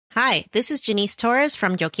Hi, this is Janice Torres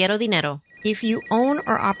from Yo Quiero Dinero. If you own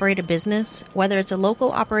or operate a business, whether it's a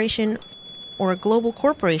local operation or a global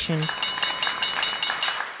corporation,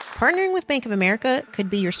 partnering with Bank of America could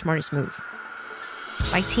be your smartest move.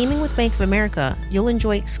 By teaming with Bank of America, you'll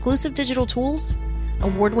enjoy exclusive digital tools,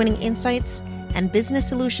 award-winning insights, and business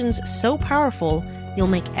solutions so powerful, you'll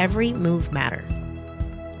make every move matter.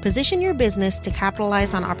 Position your business to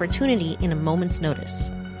capitalize on opportunity in a moment's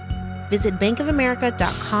notice. Visit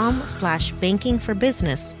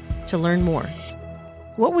bankofamerica.com/bankingforbusiness to learn more.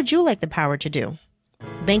 What would you like the power to do?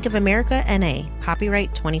 Bank of America N.A.,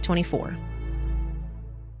 copyright 2024.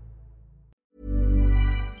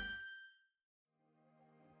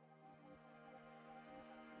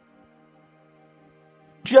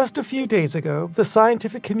 Just a few days ago, the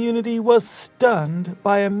scientific community was stunned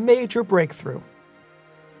by a major breakthrough.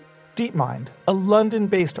 DeepMind, a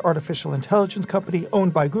London-based artificial intelligence company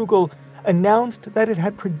owned by Google, announced that it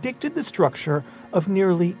had predicted the structure of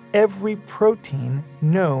nearly every protein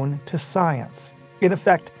known to science, in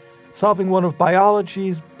effect, solving one of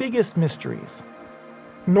biology's biggest mysteries.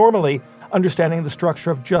 Normally, understanding the structure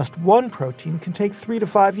of just one protein can take 3 to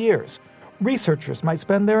 5 years. Researchers might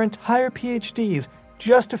spend their entire PhDs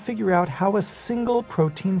just to figure out how a single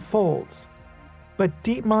protein folds. But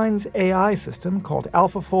DeepMind's AI system, called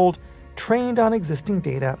AlphaFold, trained on existing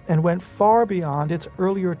data and went far beyond its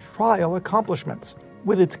earlier trial accomplishments.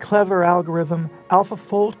 With its clever algorithm,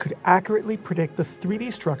 AlphaFold could accurately predict the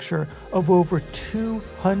 3D structure of over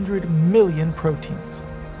 200 million proteins.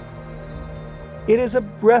 It is a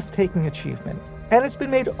breathtaking achievement, and it's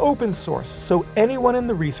been made open source so anyone in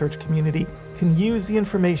the research community can use the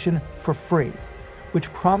information for free,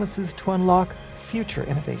 which promises to unlock future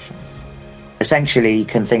innovations. Essentially, you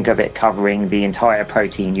can think of it covering the entire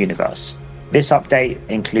protein universe. This update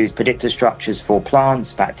includes predictor structures for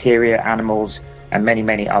plants, bacteria, animals, and many,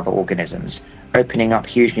 many other organisms, opening up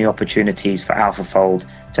huge new opportunities for AlphaFold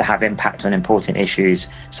to have impact on important issues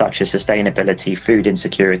such as sustainability, food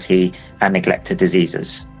insecurity, and neglected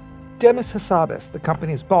diseases. Demis Hassabis, the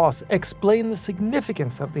company's boss, explained the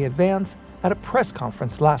significance of the advance at a press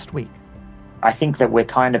conference last week. I think that we're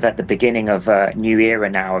kind of at the beginning of a new era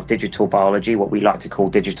now of digital biology, what we like to call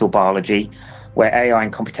digital biology, where AI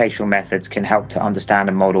and computational methods can help to understand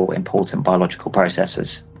and model important biological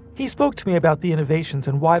processes. He spoke to me about the innovations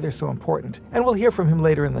and why they're so important, and we'll hear from him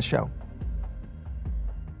later in the show.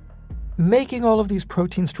 Making all of these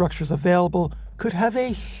protein structures available could have a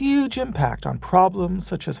huge impact on problems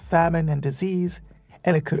such as famine and disease,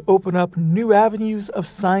 and it could open up new avenues of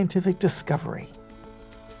scientific discovery.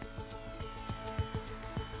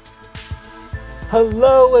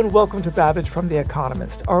 Hello and welcome to Babbage from The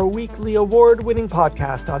Economist, our weekly award-winning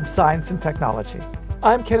podcast on science and technology.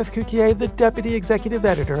 I'm Kenneth Cukier, the Deputy Executive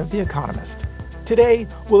Editor of The Economist. Today,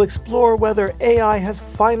 we'll explore whether AI has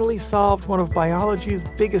finally solved one of biology's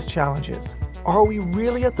biggest challenges. Are we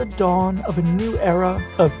really at the dawn of a new era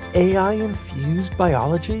of AI-infused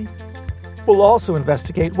biology? We'll also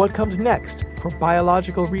investigate what comes next for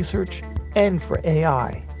biological research and for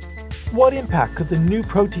AI. What impact could the new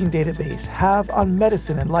protein database have on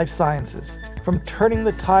medicine and life sciences, from turning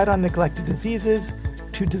the tide on neglected diseases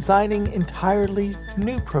to designing entirely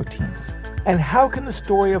new proteins? And how can the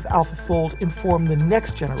story of AlphaFold inform the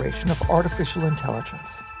next generation of artificial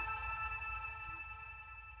intelligence?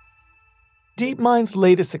 DeepMind's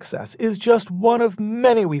latest success is just one of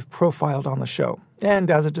many we've profiled on the show.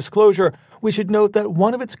 And as a disclosure, we should note that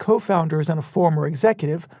one of its co-founders and a former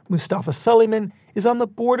executive, Mustafa Suleyman, is on the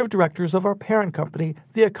board of directors of our parent company,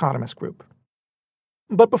 The Economist Group.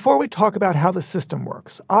 But before we talk about how the system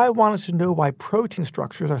works, I wanted to know why protein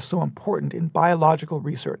structures are so important in biological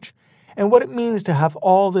research and what it means to have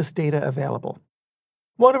all this data available.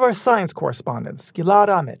 One of our science correspondents, Gilad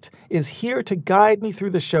Amit, is here to guide me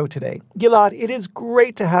through the show today. Gilad, it is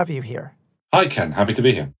great to have you here. Hi, Ken. Happy to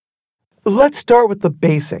be here. Let's start with the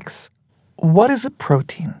basics. What is a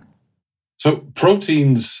protein? So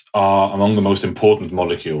proteins are among the most important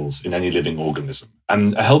molecules in any living organism.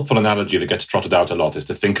 And a helpful analogy that gets trotted out a lot is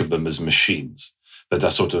to think of them as machines that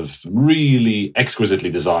are sort of really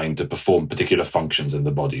exquisitely designed to perform particular functions in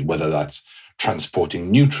the body, whether that's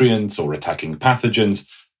transporting nutrients or attacking pathogens.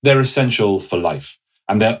 They're essential for life.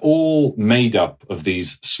 And they're all made up of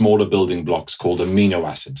these smaller building blocks called amino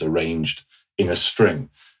acids arranged in a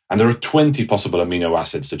string. And there are 20 possible amino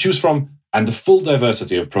acids to choose from, and the full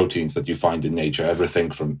diversity of proteins that you find in nature,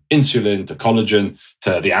 everything from insulin to collagen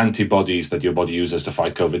to the antibodies that your body uses to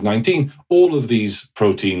fight COVID-19, all of these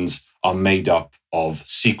proteins are made up of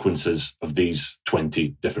sequences of these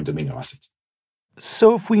 20 different amino acids.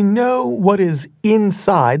 So if we know what is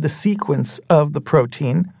inside the sequence of the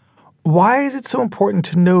protein, Why is it so important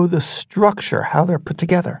to know the structure, how they're put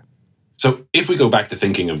together? So if we go back to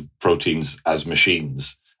thinking of proteins as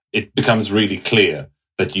machines, it becomes really clear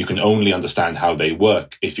that you can only understand how they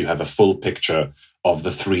work if you have a full picture of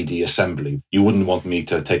the 3D assembly. You wouldn't want me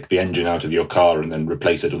to take the engine out of your car and then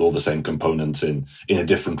replace it with all the same components in a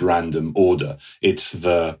different random order. It's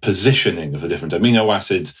the positioning of the different amino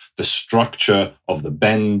acids, the structure of the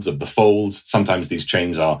bends, of the folds. Sometimes these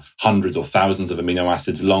chains are hundreds or thousands of amino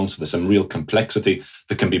acids long, so there's some real complexity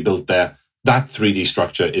that can be built there. That 3D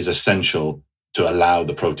structure is essential to allow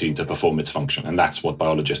the protein to perform its function, and that's what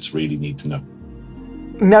biologists really need to know.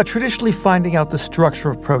 Now, traditionally, finding out the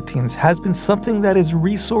structure of proteins has been something that is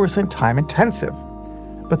resource and time intensive.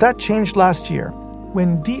 But that changed last year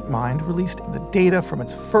when DeepMind released the data from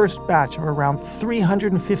its first batch of around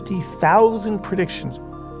 350,000 predictions.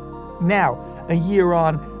 Now, a year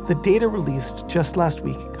on, the data released just last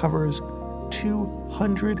week covers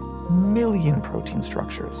 200 million protein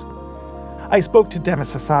structures. I spoke to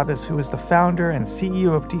Demis Hassabis, who is the founder and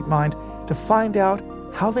CEO of DeepMind, to find out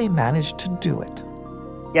how they managed to do it.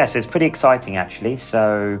 Yes, it's pretty exciting, actually.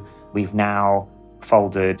 So we've now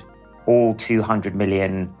folded all 200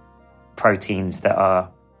 million proteins that are,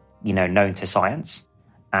 known to science.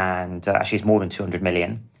 And actually, it's more than 200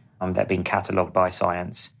 million that have been catalogued by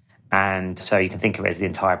science. And so you can think of it as the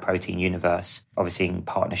entire protein universe, obviously in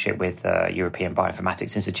partnership with the European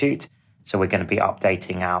Bioinformatics Institute. So we're going to be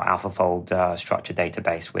updating our AlphaFold structure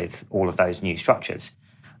database with all of those new structures.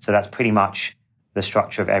 So that's pretty much the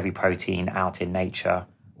structure of every protein out in nature,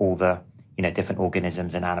 all the different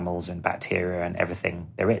organisms and animals and bacteria and everything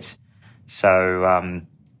there is. So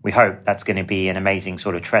we hope that's going to be an amazing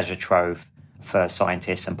sort of treasure trove for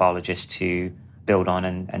scientists and biologists to build on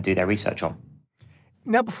and do their research on.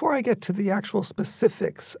 Now, before I get to the actual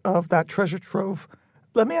specifics of that treasure trove,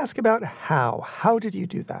 let me ask about how. How did you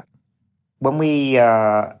do that? When we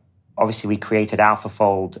created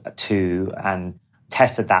AlphaFold 2 and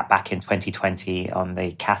tested that back in 2020 on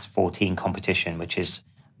the Cas14 competition, which is,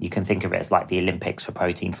 you can think of it as like the Olympics for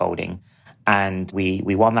protein folding. And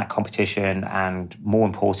we won that competition. And more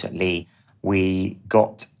importantly, we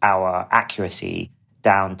got our accuracy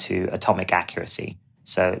down to atomic accuracy.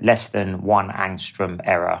 So less than 1 angstrom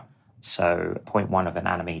error. So 0.1 of a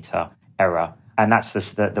nanometer error. And that's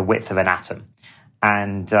the width of an atom.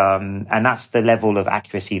 And that's the level of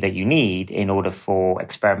accuracy that you need in order for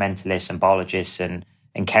experimentalists and biologists and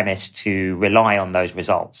chemists to rely on those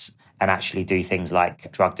results and actually do things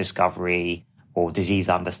like drug discovery or disease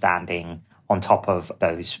understanding on top of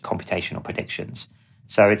those computational predictions.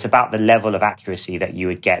 So it's about the level of accuracy that you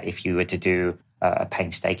would get if you were to do a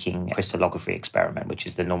painstaking crystallography experiment, which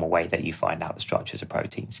is the normal way that you find out the structures of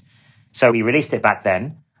proteins. So we released it back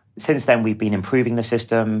then. Since then, we've been improving the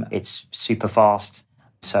system. It's super fast.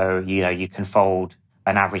 So, you can fold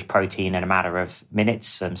an average protein in a matter of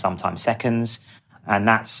minutes and sometimes seconds. And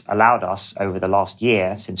that's allowed us over the last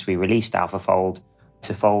year, since we released AlphaFold,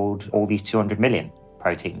 to fold all these 200 million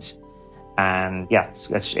proteins. And yeah,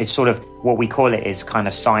 it's sort of what we call it is kind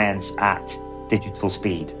of science at digital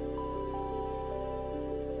speed.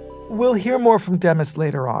 We'll hear more from Demis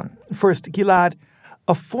later on. First, Gilad,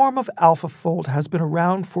 a form of AlphaFold has been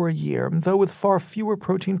around for a year, though with far fewer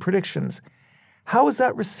protein predictions. How is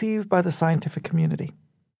that received by the scientific community?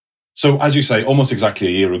 So, as you say, almost exactly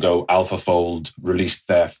a year ago, AlphaFold released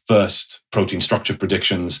their first protein structure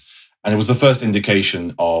predictions, and it was the first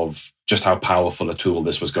indication of just how powerful a tool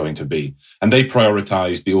this was going to be. And they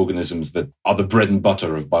prioritized the organisms that are the bread and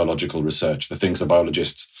butter of biological research, the things that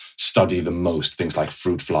biologists study the most, things like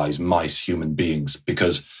fruit flies, mice, human beings,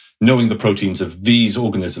 because knowing the proteins of these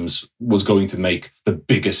organisms was going to make the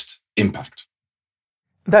biggest impact.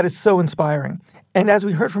 That is so inspiring. And as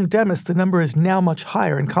we heard from Demis, the number is now much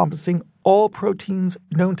higher, encompassing all proteins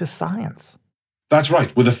known to science. That's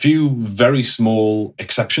right, with a few very small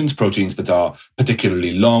exceptions, proteins that are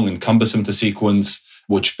particularly long and cumbersome to sequence,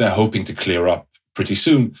 which they're hoping to clear up pretty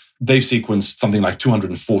soon. They've sequenced something like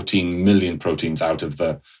 214 million proteins out of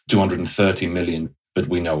the 230 million that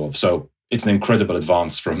we know of. So it's an incredible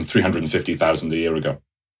advance from 350,000 a year ago.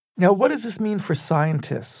 Now, what does this mean for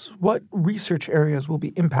scientists? What research areas will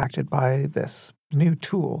be impacted by this new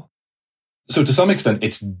tool? So to some extent,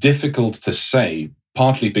 it's difficult to say,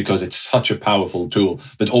 partly because it's such a powerful tool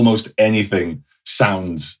that almost anything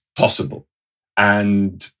sounds possible.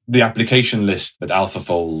 And the application list that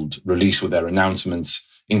AlphaFold released with their announcements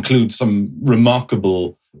includes some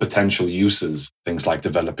remarkable potential uses, things like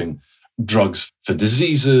developing drugs for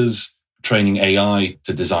diseases, training AI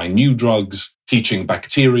to design new drugs, teaching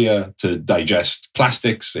bacteria to digest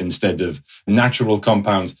plastics instead of natural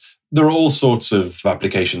compounds. There are all sorts of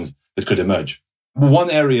applications that could emerge. One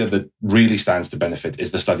area that really stands to benefit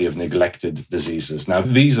is the study of neglected diseases. Now,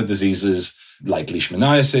 these are diseases like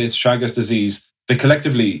leishmaniasis, Chagas disease. They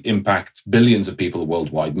collectively impact billions of people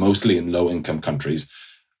worldwide, mostly in low-income countries,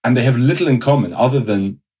 and they have little in common other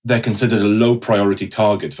than they're considered a low-priority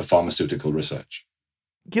target for pharmaceutical research.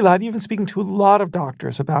 Gilad, you've been speaking to a lot of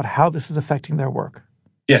doctors about how this is affecting their work.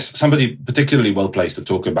 Yes, somebody particularly well-placed to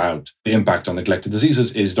talk about the impact on neglected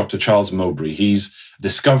diseases is Dr. Charles Mowbray. He's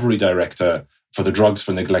Discovery Director for the Drugs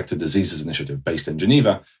for Neglected Diseases Initiative based in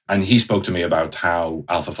Geneva, and he spoke to me about how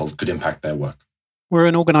AlphaFold could impact their work. We're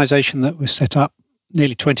an organisation that was set up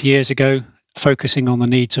nearly 20 years ago, focusing on the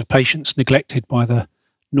needs of patients neglected by the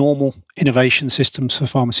normal innovation systems for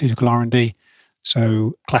pharmaceutical R&D.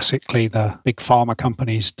 So classically, the big pharma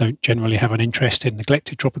companies don't generally have an interest in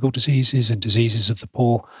neglected tropical diseases and diseases of the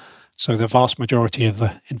poor. So the vast majority of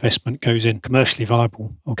the investment goes in commercially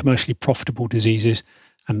viable or commercially profitable diseases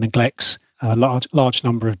and neglects a large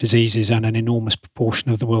number of diseases and an enormous proportion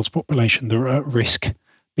of the world's population that are at risk,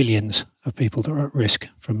 billions of people that are at risk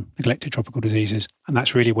from neglected tropical diseases. And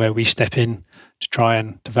that's really where we step in to try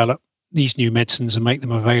and develop these new medicines and make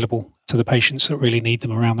them available to the patients that really need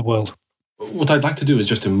them around the world. What I'd like to do is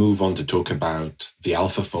just to move on to talk about the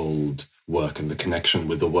AlphaFold work and the connection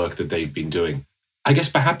with the work that they've been doing. I guess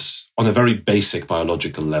perhaps on a very basic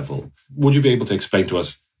biological level, would you be able to explain to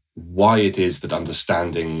us why it is that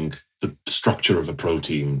understanding the structure of a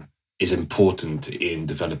protein is important in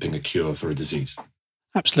developing a cure for a disease?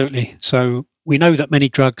 Absolutely. So we know that many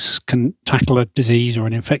drugs can tackle a disease or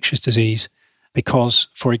an infectious disease because,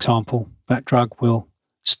 for example, that drug will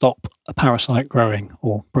stop a parasite growing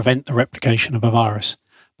or prevent the replication of a virus.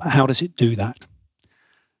 But how does it do that?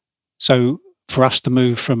 So for us to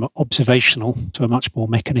move from observational to a much more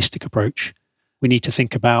mechanistic approach, we need to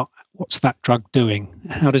think about what's that drug doing?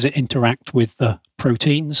 How does it interact with the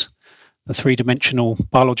proteins, the three-dimensional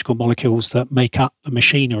biological molecules that make up the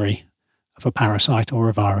machinery of a parasite or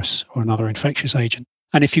a virus or another infectious agent?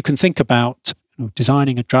 And if you can think about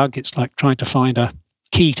designing a drug, it's like trying to find a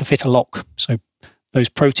key to fit a lock. So those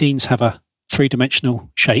proteins have a three-dimensional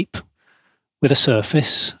shape with a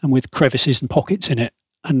surface and with crevices and pockets in it.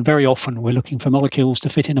 And very often we're looking for molecules to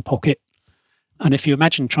fit in a pocket. And if you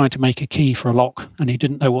imagine trying to make a key for a lock and you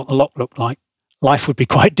didn't know what the lock looked like, life would be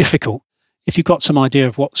quite difficult. If you've got some idea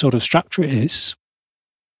of what sort of structure it is,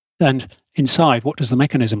 and inside, what does the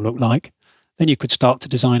mechanism look like, then you could start to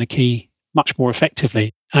design a key much more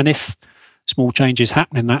effectively. And if small changes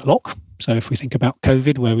happen in that lock, so if we think about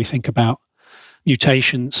COVID, where we think about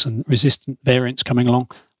mutations and resistant variants coming along,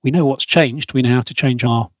 we know what's changed. We know how to change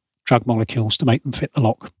our drug molecules to make them fit the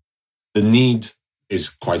lock. The need is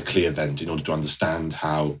quite clear then in order to understand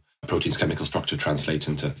how a protein's chemical structure translates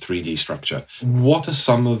into 3D structure. What are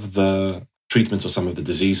some of the treatments or some of the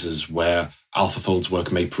diseases where AlphaFold's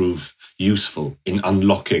work may prove useful in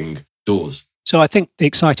unlocking doors? So I think the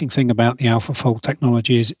exciting thing about the AlphaFold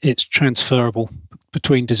technology is it's transferable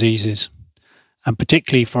between diseases. And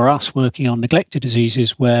particularly for us working on neglected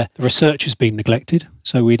diseases where the research has been neglected.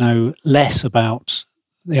 So we know less about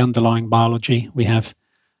the underlying biology. We have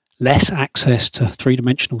less access to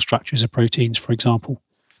three-dimensional structures of proteins, for example.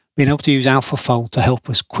 Being able to use AlphaFold to help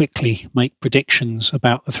us quickly make predictions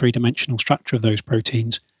about the three-dimensional structure of those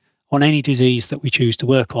proteins on any disease that we choose to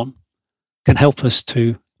work on can help us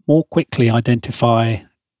to more quickly identify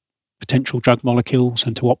potential drug molecules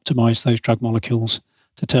and to optimize those drug molecules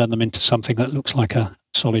to turn them into something that looks like a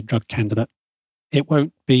solid drug candidate. It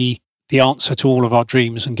won't be the answer to all of our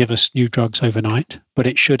dreams and give us new drugs overnight, but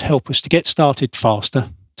it should help us to get started faster,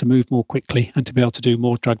 to move more quickly, and to be able to do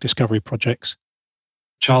more drug discovery projects.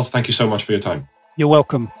 Charles, thank you so much for your time. You're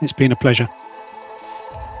welcome. It's been a pleasure.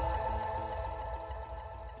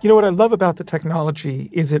 You know what I love about the technology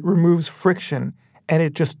is it removes friction and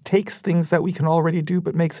it just takes things that we can already do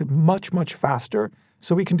but makes it much, much faster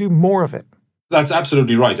so we can do more of it. That's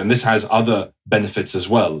absolutely right. And this has other benefits as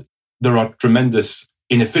well. There are tremendous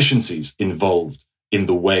inefficiencies involved in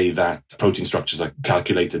the way that protein structures are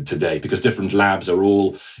calculated today, because different labs are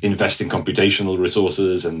all investing computational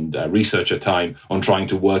resources and researcher time on trying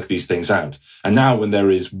to work these things out. And now when there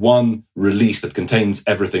is one release that contains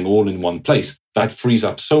everything all in one place, that frees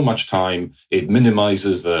up so much time. It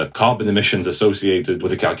minimizes the carbon emissions associated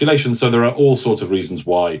with the calculation. So there are all sorts of reasons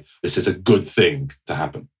why this is a good thing to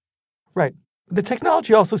happen. Right. The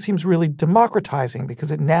technology also seems really democratizing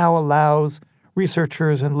because it now allows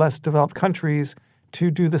researchers in less developed countries to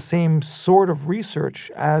do the same sort of research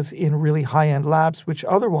as in really high-end labs, which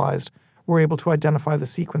otherwise were able to identify the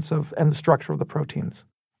sequence of and the structure of the proteins.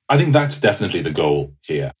 I think that's definitely the goal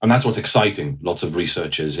here. And that's what's exciting lots of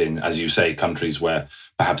researchers in, as you say, countries where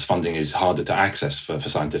perhaps funding is harder to access for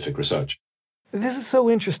scientific research. This is so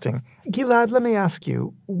interesting. Gilad, let me ask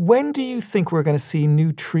you, when do you think we're going to see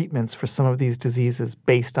new treatments for some of these diseases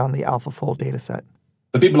based on the AlphaFold dataset?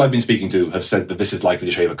 The people I've been speaking to have said that this is likely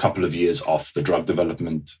to shave a couple of years off the drug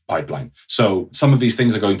development pipeline. So some of these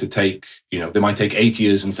things are going to take, they might take 8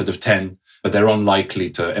 years instead of 10, but they're unlikely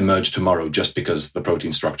to emerge tomorrow just because the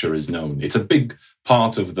protein structure is known. It's a big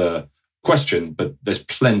part of the question, but there's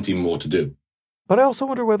plenty more to do. But I also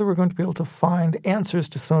wonder whether we're going to be able to find answers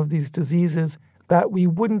to some of these diseases that we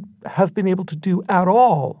wouldn't have been able to do at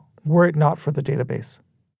all were it not for the database.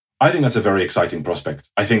 I think that's a very exciting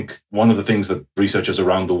prospect. I think one of the things that researchers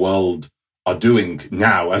around the world are doing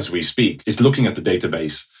now as we speak is looking at the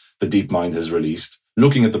database that DeepMind has released,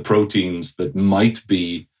 looking at the proteins that might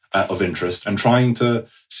be of interest and trying to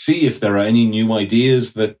see if there are any new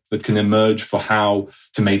ideas that can emerge for how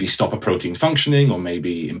to maybe stop a protein functioning or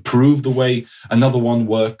maybe improve the way another one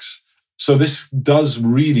works. So this does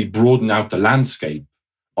really broaden out the landscape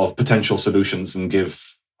of potential solutions and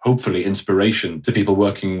give, hopefully, inspiration to people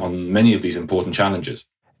working on many of these important challenges.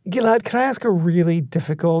 Gilad, can I ask a really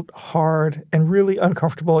difficult, hard, and really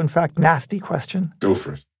uncomfortable, in fact, nasty question? Go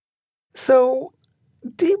for it. So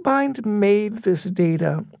DeepMind made this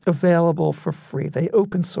data available for free. They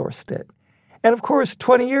open sourced it. And of course,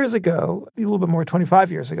 20 years ago, a little bit more,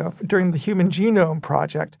 25 years ago, during the Human Genome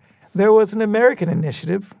Project, there was an American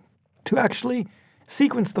initiative to actually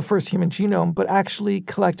sequence the first human genome, but actually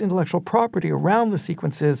collect intellectual property around the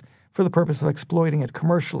sequences for the purpose of exploiting it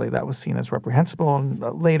commercially. That was seen as reprehensible. And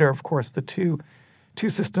later, of course, the two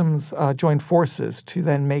systems joined forces to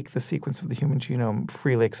then make the sequence of the human genome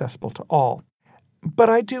freely accessible to all. But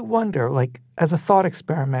I do wonder, as a thought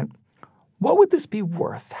experiment, what would this be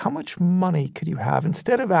worth? How much money could you have,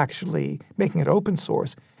 instead of actually making it open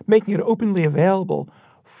source, making it openly available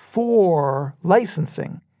for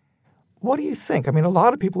licensing? What do you think? I mean, a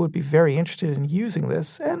lot of people would be very interested in using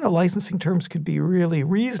this, and the licensing terms could be really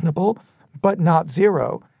reasonable, but not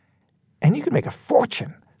zero. And you could make a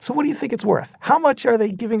fortune. So what do you think it's worth? How much are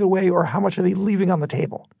they giving away, or how much are they leaving on the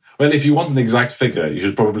table? Well, if you want an exact figure, you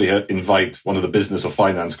should probably invite one of the business or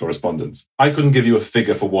finance correspondents. I couldn't give you a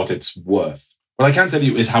figure for what it's worth. What I can tell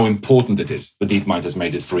you is how important it is that DeepMind has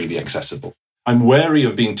made it freely accessible. I'm wary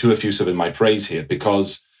of being too effusive in my praise here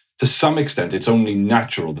because to some extent, it's only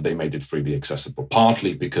natural that they made it freely accessible,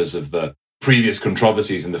 partly because of the previous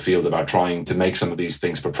controversies in the field about trying to make some of these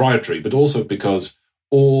things proprietary, but also because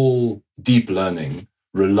all deep learning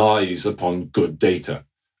relies upon good data.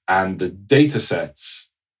 And the data sets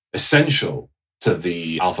essential to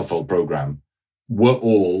the AlphaFold program were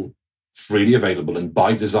all freely available and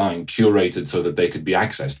by design curated so that they could be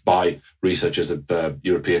accessed by researchers at the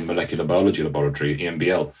European Molecular Biology Laboratory,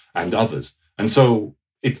 EMBL, and others. And so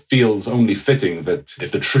it feels only fitting that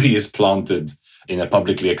if the tree is planted in a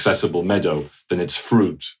publicly accessible meadow, then its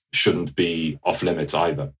fruit shouldn't be off limits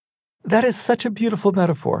either. That is such a beautiful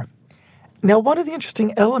metaphor. Now, one of the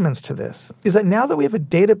interesting elements to this is that now that we have a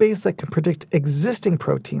database that can predict existing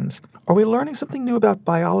proteins, are we learning something new about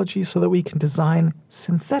biology so that we can design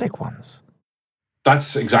synthetic ones?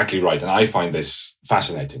 That's exactly right. And I find this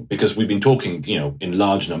fascinating because we've been talking, in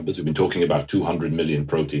large numbers, we've been talking about 200 million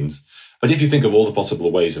proteins. But if you think of all the possible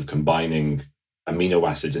ways of combining amino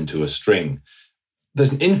acids into a string,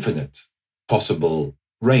 there's an infinite possible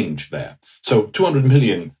range there. So 200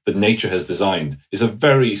 million that nature has designed is a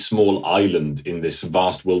very small island in this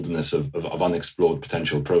vast wilderness of unexplored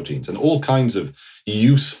potential proteins. And all kinds of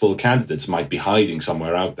useful candidates might be hiding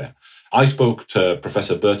somewhere out there. I spoke to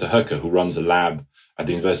Professor Berta Höcke, who runs a lab at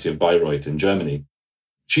the University of Bayreuth in Germany.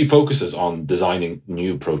 She focuses on designing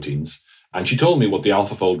new proteins, and she told me what the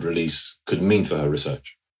AlphaFold release could mean for her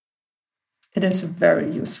research. It is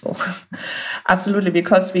very useful. Absolutely,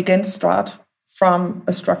 because we can start from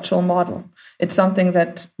a structural model. It's something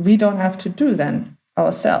that we don't have to do then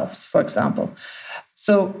ourselves, for example.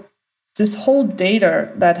 So this whole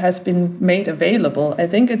data that has been made available, I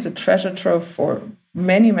think it's a treasure trove for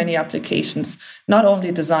many, many applications, not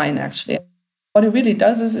only design, actually. What it really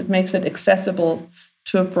does is it makes it accessible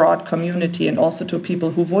to a broad community and also to people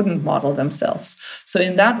who wouldn't model themselves. So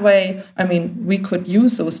in that way, we could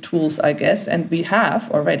use those tools, I guess, and we have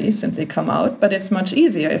already since they come out, but it's much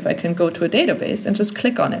easier if I can go to a database and just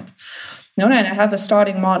click on it. And I have a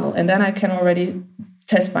starting model, and then I can already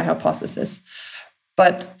test my hypothesis.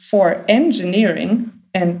 But for engineering,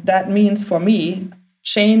 and that means for me,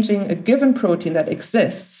 changing a given protein that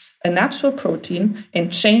exists, a natural protein,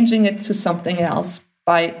 and changing it to something else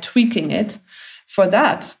by tweaking it, for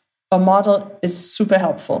that, a model is super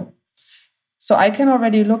helpful. So I can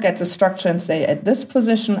already look at the structure and say, at this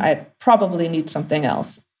position, I probably need something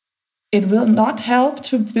else. It will not help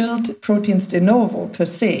to build proteins de novo per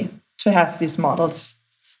se, to have these models.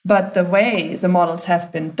 But the way the models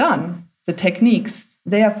have been done, the techniques,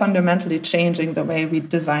 they are fundamentally changing the way we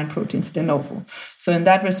design proteins de novo. So in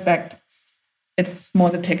that respect, it's more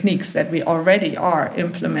the techniques that we already are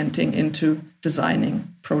implementing into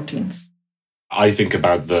designing proteins. I think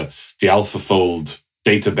about the AlphaFold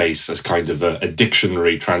database as kind of a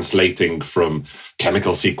dictionary translating from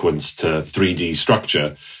chemical sequence to 3D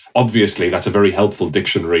structure. Obviously, that's a very helpful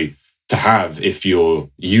dictionary to have if you're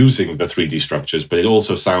using the 3D structures, but it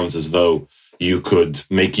also sounds as though you could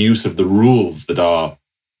make use of the rules that are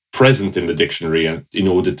present in the dictionary in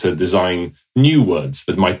order to design new words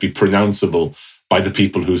that might be pronounceable by the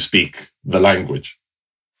people who speak the language.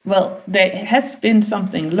 Well, there has been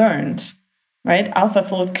something learned, right?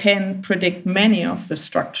 AlphaFold can predict many of the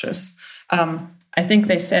structures. I think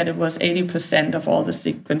they said it was 80% of all the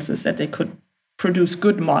sequences that they could produce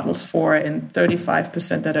good models for, and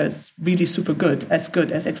 35% that are really super good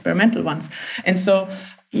as experimental ones. And so,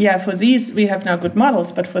 yeah, for these, we have now good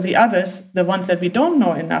models, but for the others, the ones that we don't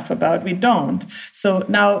know enough about, we don't. So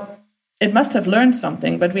now it must have learned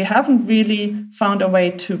something, but we haven't really found a way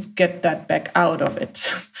to get that back out of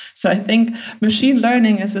it. So I think machine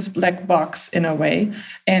learning is this black box in a way,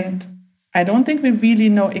 and I don't think we really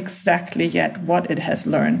know exactly yet what it has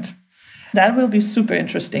learned. That will be super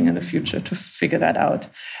interesting in the future to figure that out.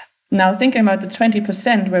 Now, thinking about the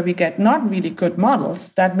 20% where we get not really good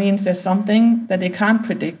models, that means there's something that they can't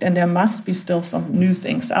predict, and there must be still some new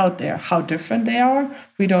things out there. How different they are,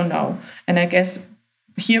 we don't know. And I guess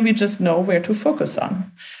here we just know where to focus on.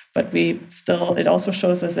 But it also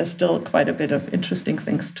shows us there's still quite a bit of interesting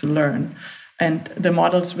things to learn. And the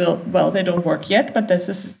models they don't work yet, but this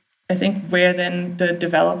is, I think, where then the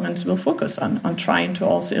developments will focus on trying to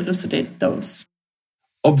also elucidate those.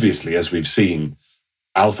 Obviously, as we've seen,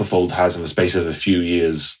 AlphaFold has, in the space of a few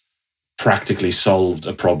years, practically solved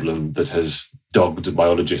a problem that has dogged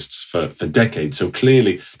biologists for decades. So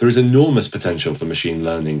clearly, there is enormous potential for machine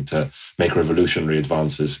learning to make revolutionary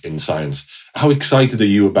advances in science. How excited are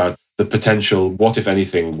you about the potential? What, if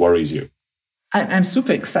anything, worries you? I'm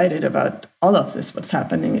super excited about all of this, what's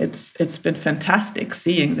happening. It's been fantastic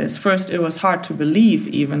seeing this. First, it was hard to believe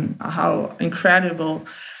even how incredible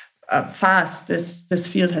fast this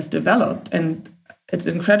field has developed. And it's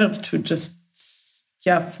incredible to just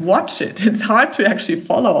watch it. It's hard to actually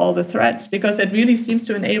follow all the threads because it really seems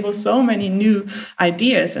to enable so many new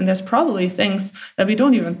ideas. And there's probably things that we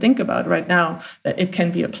don't even think about right now that it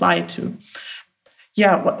can be applied to.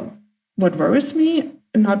 Yeah, what worries me?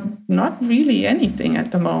 Not really anything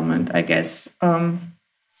at the moment, I guess.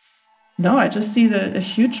 No, I just see a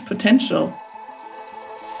huge potential.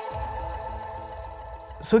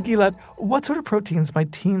 So, Gilad, what sort of proteins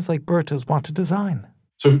might teams like Berta's want to design?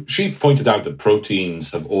 So she pointed out that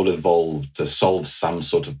proteins have all evolved to solve some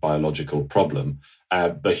sort of biological problem.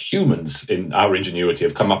 But humans, in our ingenuity,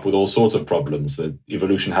 have come up with all sorts of problems that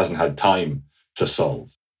evolution hasn't had time to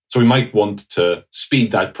solve. So we might want to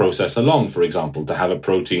speed that process along, for example, to have a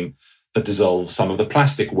protein that dissolves some of the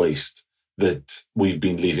plastic waste that we've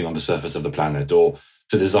been leaving on the surface of the planet, or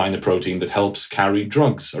to design a protein that helps carry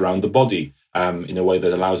drugs around the body in a way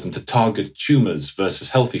that allows them to target tumors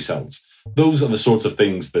versus healthy cells. Those are the sorts of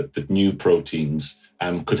things that new proteins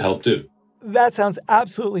could help do. That sounds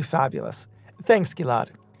absolutely fabulous. Thanks, Gilad.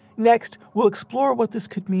 Next, we'll explore what this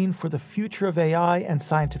could mean for the future of AI and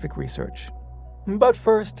scientific research. But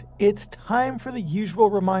first, it's time for the usual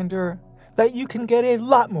reminder that you can get a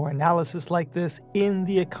lot more analysis like this in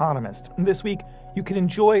The Economist. This week, you can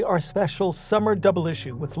enjoy our special summer double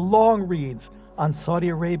issue with long reads on Saudi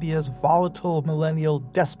Arabia's volatile millennial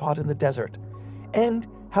despot in the desert, and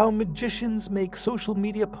how magicians make social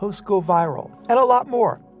media posts go viral, and a lot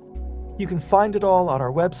more. You can find it all on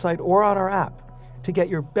our website or on our app. To get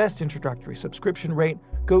your best introductory subscription rate,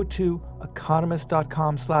 go to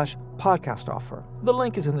economist.com/podcast offer. The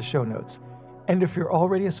link is in the show notes. And if you're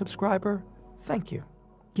already a subscriber, thank you.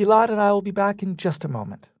 Gilad and I will be back in just a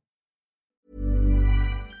moment.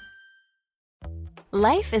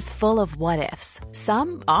 Life is full of what-ifs.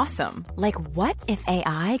 Some awesome, like what if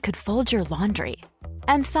AI could fold your laundry?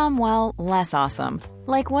 And some, well, less awesome,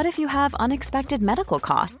 like what if you have unexpected medical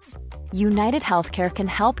costs? United Healthcare can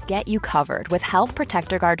help get you covered with Health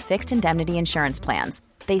Protector Guard fixed indemnity insurance plans.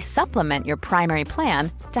 They supplement your primary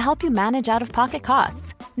plan to help you manage out-of-pocket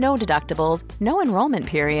costs. No deductibles, no enrollment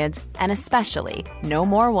periods, and especially no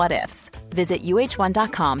more what-ifs. Visit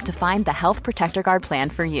UH1.com to find the Health Protector Guard plan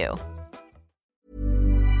for you.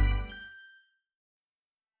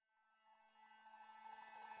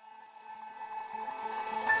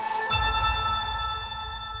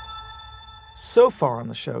 So far on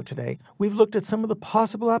the show today, we've looked at some of the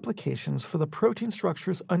possible applications for the protein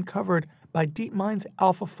structures uncovered by DeepMind's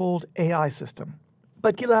AlphaFold AI system.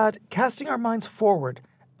 But Gilad, casting our minds forward,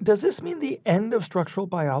 does this mean the end of structural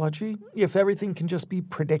biology if everything can just be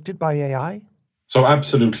predicted by AI? So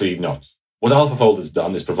absolutely not. What AlphaFold has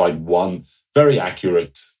done is provide one very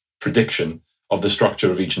accurate prediction of the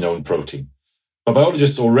structure of each known protein. But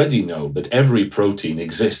biologists already know that every protein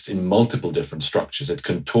exists in multiple different structures. It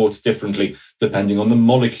contorts differently depending on the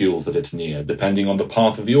molecules that it's near, depending on the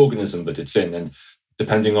part of the organism that it's in, and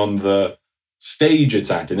depending on the stage it's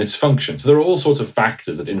at in its function. So there are all sorts of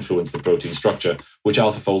factors that influence the protein structure, which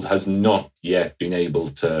AlphaFold has not yet been able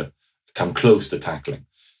to come close to tackling.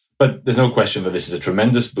 But there's no question that this is a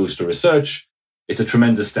tremendous boost to research. It's a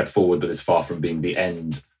tremendous step forward, but it's far from being the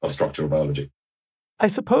end of structural biology. I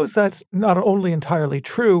suppose that's not only entirely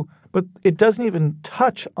true, but it doesn't even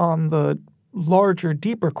touch on the larger,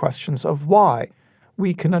 deeper questions of why.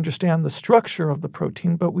 We can understand the structure of the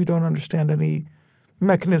protein, but we don't understand any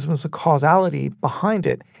mechanisms of causality behind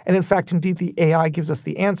it. And in fact, indeed, the AI gives us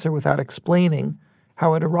the answer without explaining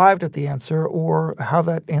how it arrived at the answer or how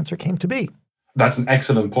that answer came to be. That's an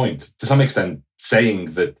excellent point. To some extent,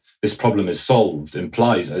 saying that this problem is solved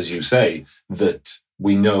implies, as you say, that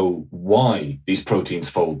we know why these proteins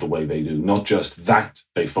fold the way they do, not just that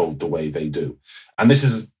they fold the way they do. And this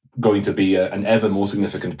is going to be an ever more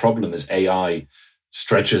significant problem as AI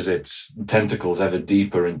stretches its tentacles ever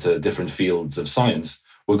deeper into different fields of science.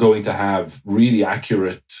 We're going to have really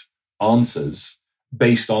accurate answers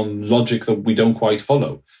based on logic that we don't quite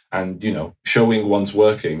follow. And, showing one's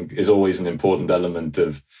working is always an important element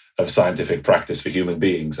of scientific practice for human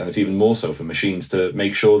beings. And it's even more so for machines to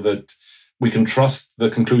make sure that we can trust the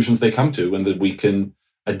conclusions they come to and that we can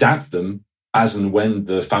adapt them as and when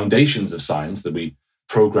the foundations of science that we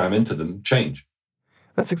program into them change.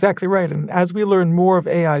 That's exactly right. And as we learn more of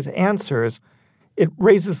AI's answers, it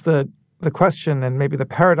raises the question and maybe the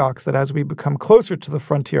paradox that as we become closer to the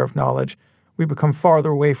frontier of knowledge, we become farther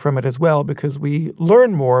away from it as well because we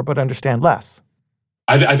learn more but understand less.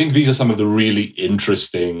 I think these are some of the really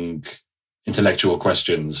interesting intellectual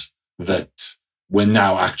questions that we're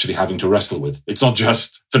now actually having to wrestle with. It's not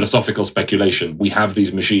just philosophical speculation. We have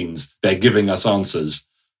these machines. They're giving us answers.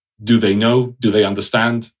 Do they know? Do they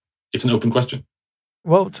understand? It's an open question.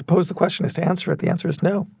 Well, suppose the question is to answer it. The answer is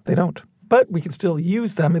no, they don't. But we can still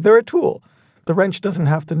use them. They're a tool. The wrench doesn't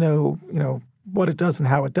have to know, what it does and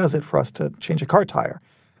how it does it for us to change a car tire.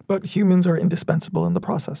 But humans are indispensable in the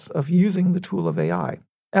process of using the tool of AI.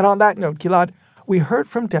 And on that note, Gilad, we heard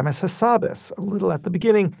from Demis Hassabis a little at the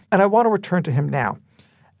beginning, and I want to return to him now.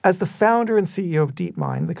 As the founder and CEO of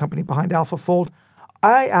DeepMind, the company behind AlphaFold,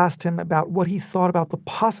 I asked him about what he thought about the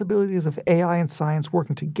possibilities of AI and science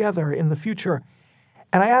working together in the future.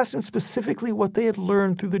 And I asked him specifically what they had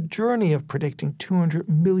learned through the journey of predicting 200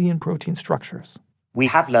 million protein structures. We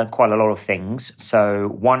have learned quite a lot of things. So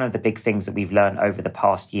one of the big things that we've learned over the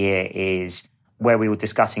past year is where we were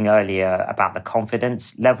discussing earlier about the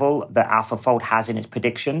confidence level that AlphaFold has in its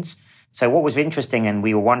predictions. So what was interesting, and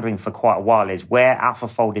we were wondering for quite a while, is where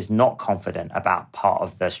AlphaFold is not confident about part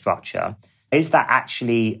of the structure. Is that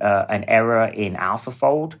actually an error in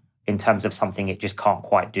AlphaFold in terms of something it just can't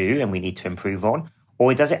quite do and we need to improve on?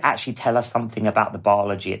 Or does it actually tell us something about the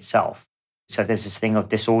biology itself? So there's this thing of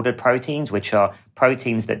disordered proteins, which are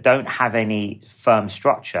proteins that don't have any firm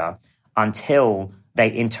structure until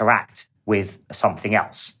they interact with something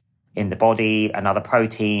else in the body, another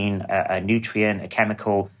protein, a nutrient, a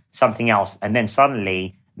chemical, something else. And then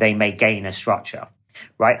suddenly they may gain a structure,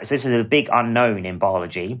 right? So this is a big unknown in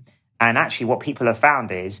biology. And actually what people have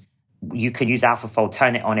found is you could use AlphaFold,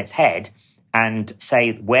 turn it on its head and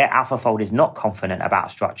say where AlphaFold is not confident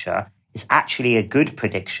about structure is actually a good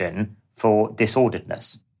prediction for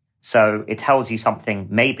disorderedness. So it tells you something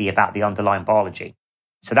maybe about the underlying biology.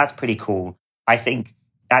 So that's pretty cool. I think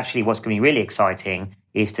actually what's going to be really exciting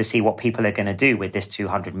is to see what people are going to do with this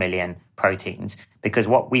 200 million proteins, because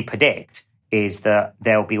what we predict is that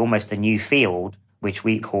there'll be almost a new field, which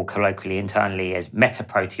we call colloquially internally as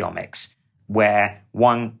metaproteomics, where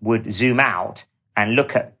one would zoom out and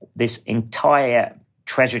look at this entire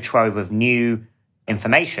treasure trove of new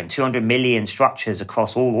information, 200 million structures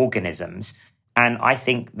across all organisms. And I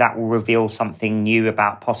think that will reveal something new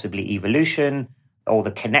about possibly evolution or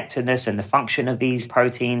the connectedness and the function of these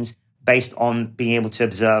proteins based on being able to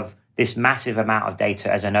observe this massive amount of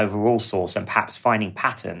data as an overall source and perhaps finding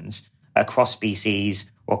patterns across species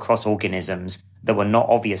or across organisms that were not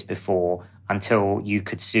obvious before until you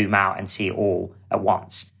could zoom out and see it all at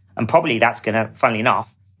once. And probably that's going to, funnily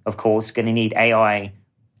enough, of course, going to need AI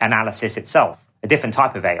analysis itself a different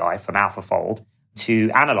type of AI from AlphaFold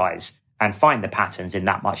to analyze and find the patterns in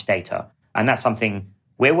that much data. And that's something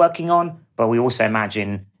we're working on, but we also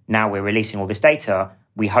imagine now we're releasing all this data,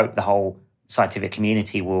 we hope the whole scientific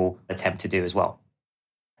community will attempt to do as well.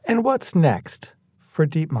 And what's next for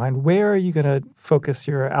DeepMind? Where are you going to focus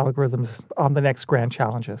your algorithms on the next grand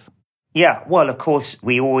challenges? Yeah, well, of course,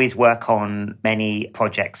 we always work on many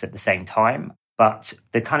projects at the same time. But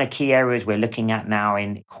the kind of key areas we're looking at now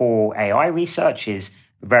in core AI research is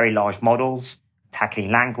very large models,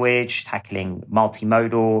 tackling language, tackling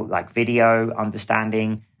multimodal, like video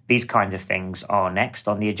understanding. These kinds of things are next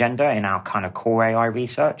on the agenda in our kind of core AI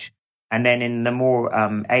research. And then in the more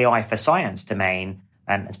AI for science domain,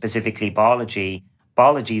 and specifically biology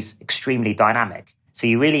is extremely dynamic. So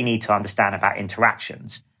you really need to understand about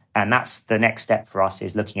interactions. And that's the next step for us,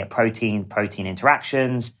 is looking at protein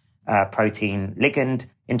interactions, protein ligand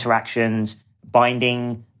interactions,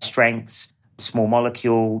 binding strengths, small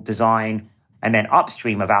molecule design. And then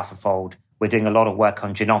upstream of AlphaFold, we're doing a lot of work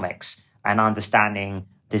on genomics and understanding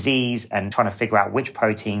disease and trying to figure out which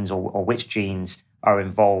proteins or which genes are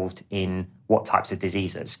involved in what types of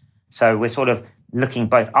diseases. So we're sort of looking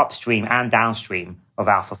both upstream and downstream of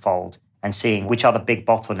AlphaFold and seeing which other big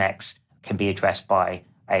bottlenecks can be addressed by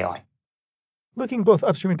AI. Looking both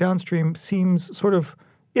upstream and downstream seems sort of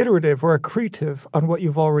iterative or accretive on what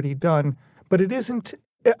you've already done, but it isn't.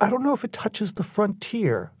 I don't know if it touches the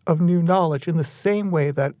frontier of new knowledge in the same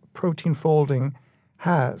way that protein folding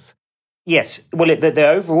has. Yes. Well, the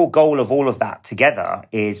overall goal of all of that together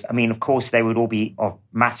is, of course, they would all be of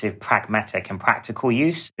massive pragmatic and practical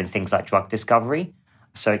use in things like drug discovery.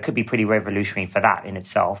 So it could be pretty revolutionary for that in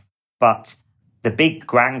itself. But the big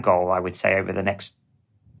grand goal, I would say, over the next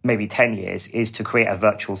maybe 10 years is to create a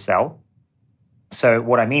virtual cell. So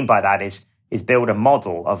what I mean by that is build a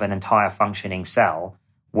model of an entire functioning cell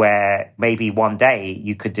where maybe one day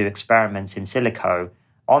you could do experiments in silico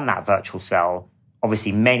on that virtual cell,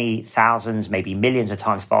 obviously many thousands, maybe millions of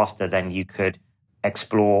times faster than you could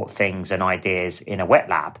explore things and ideas in a wet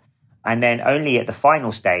lab. And then only at the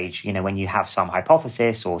final stage, when you have some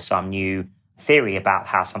hypothesis or some new theory about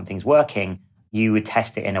how something's working, you would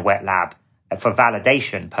test it in a wet lab for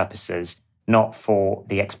validation purposes, not for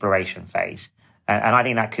the exploration phase. And I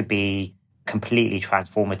think that could be completely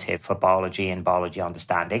transformative for biology and biology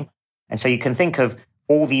understanding. And so you can think of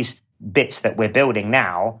all these bits that we're building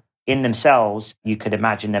now in themselves, you could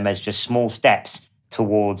imagine them as just small steps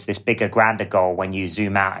towards this bigger, grander goal when you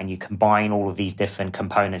zoom out and you combine all of these different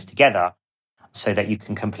components together so that you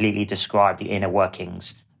can completely describe the inner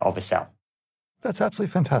workings of a cell. That's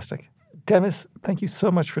absolutely fantastic. Demis, thank you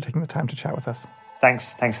so much for taking the time to chat with us.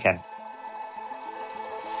 Thanks, Ken.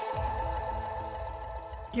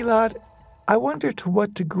 Gilad, I wonder to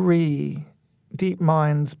what degree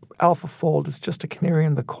DeepMind's AlphaFold is just a canary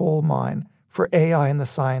in the coal mine for AI in the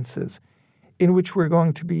sciences, in which we're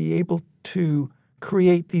going to be able to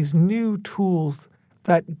create these new tools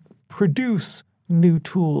that produce new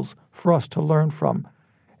tools for us to learn from,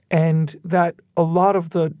 and that a lot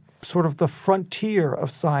of the sort of the frontier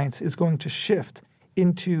of science is going to shift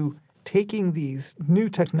into taking these new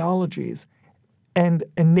technologies and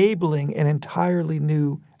enabling an entirely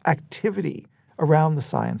new activity around the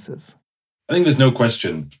sciences. I think there's no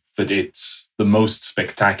question that it's the most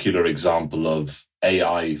spectacular example of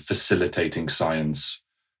AI facilitating science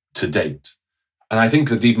to date. And I think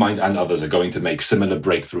that DeepMind and others are going to make similar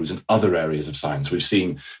breakthroughs in other areas of science. We've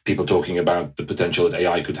seen people talking about the potential that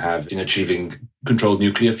AI could have in achieving controlled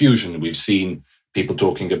nuclear fusion. We've seen people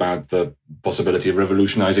talking about the possibility of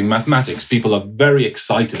revolutionizing mathematics. People are very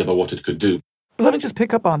excited about what it could do. Let me just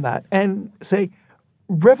pick up on that and say,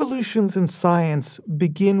 revolutions in science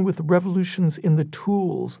begin with revolutions in the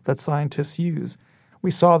tools that scientists use.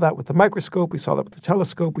 We saw that with the microscope, we saw that with the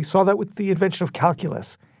telescope, we saw that with the invention of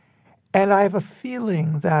calculus. And I have a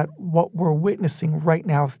feeling that what we're witnessing right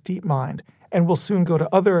now with DeepMind, and will soon go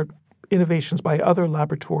to other innovations by other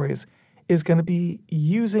laboratories, is going to be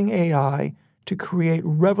using AI to create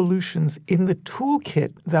revolutions in the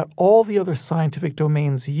toolkit that all the other scientific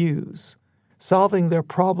domains use, solving their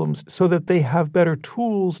problems so that they have better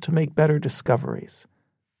tools to make better discoveries.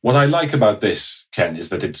 What I like about this, Ken, is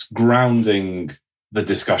that it's grounding the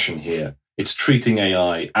discussion here. It's treating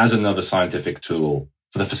AI as another scientific tool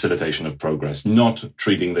for the facilitation of progress, not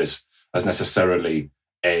treating this as necessarily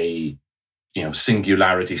a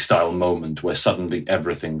singularity style moment where suddenly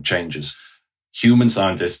everything changes. Human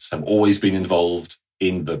scientists have always been involved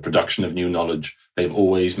in the production of new knowledge. They've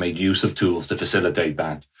always made use of tools to facilitate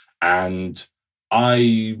that. And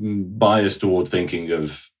I'm biased toward thinking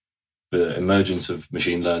of the emergence of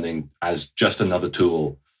machine learning as just another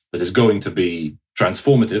tool that is going to be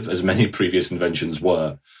transformative, as many previous inventions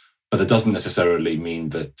were, but it doesn't necessarily mean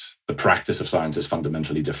that the practice of science is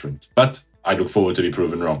fundamentally different. But I look forward to be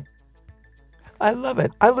proven wrong. I love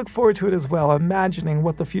it. I look forward to it as well, imagining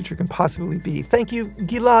what the future can possibly be. Thank you,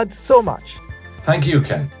 Gilad, so much. Thank you,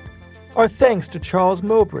 Ken. Our thanks to Charles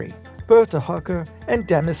Mowbray, Berta Hucker, and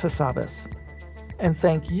Demis Hassabis. And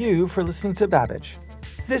thank you for listening to Babbage.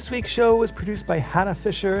 This week's show was produced by Hannah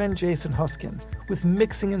Fisher and Jason Huskin, with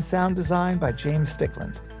mixing and sound design by James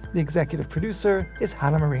Stickland. The executive producer is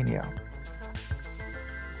Hannah Mourinho.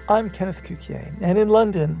 I'm Kenneth Cukier, and in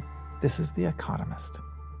London, this is The Economist.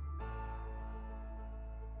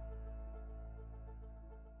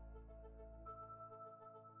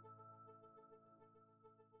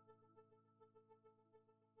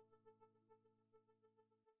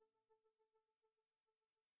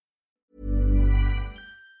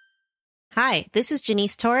 Hi, this is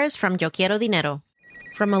Janice Torres from Yo Quiero Dinero.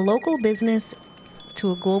 From a local business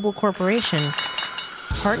to a global corporation,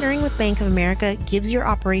 partnering with Bank of America gives your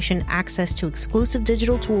operation access to exclusive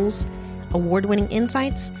digital tools, award-winning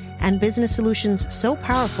insights, and business solutions so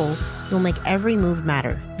powerful you'll make every move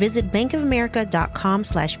matter. Visit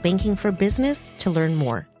bankofamerica.com/banking for business to learn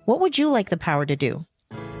more. What would you like the power to do?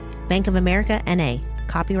 Bank of America, N.A.,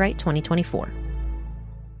 copyright 2024.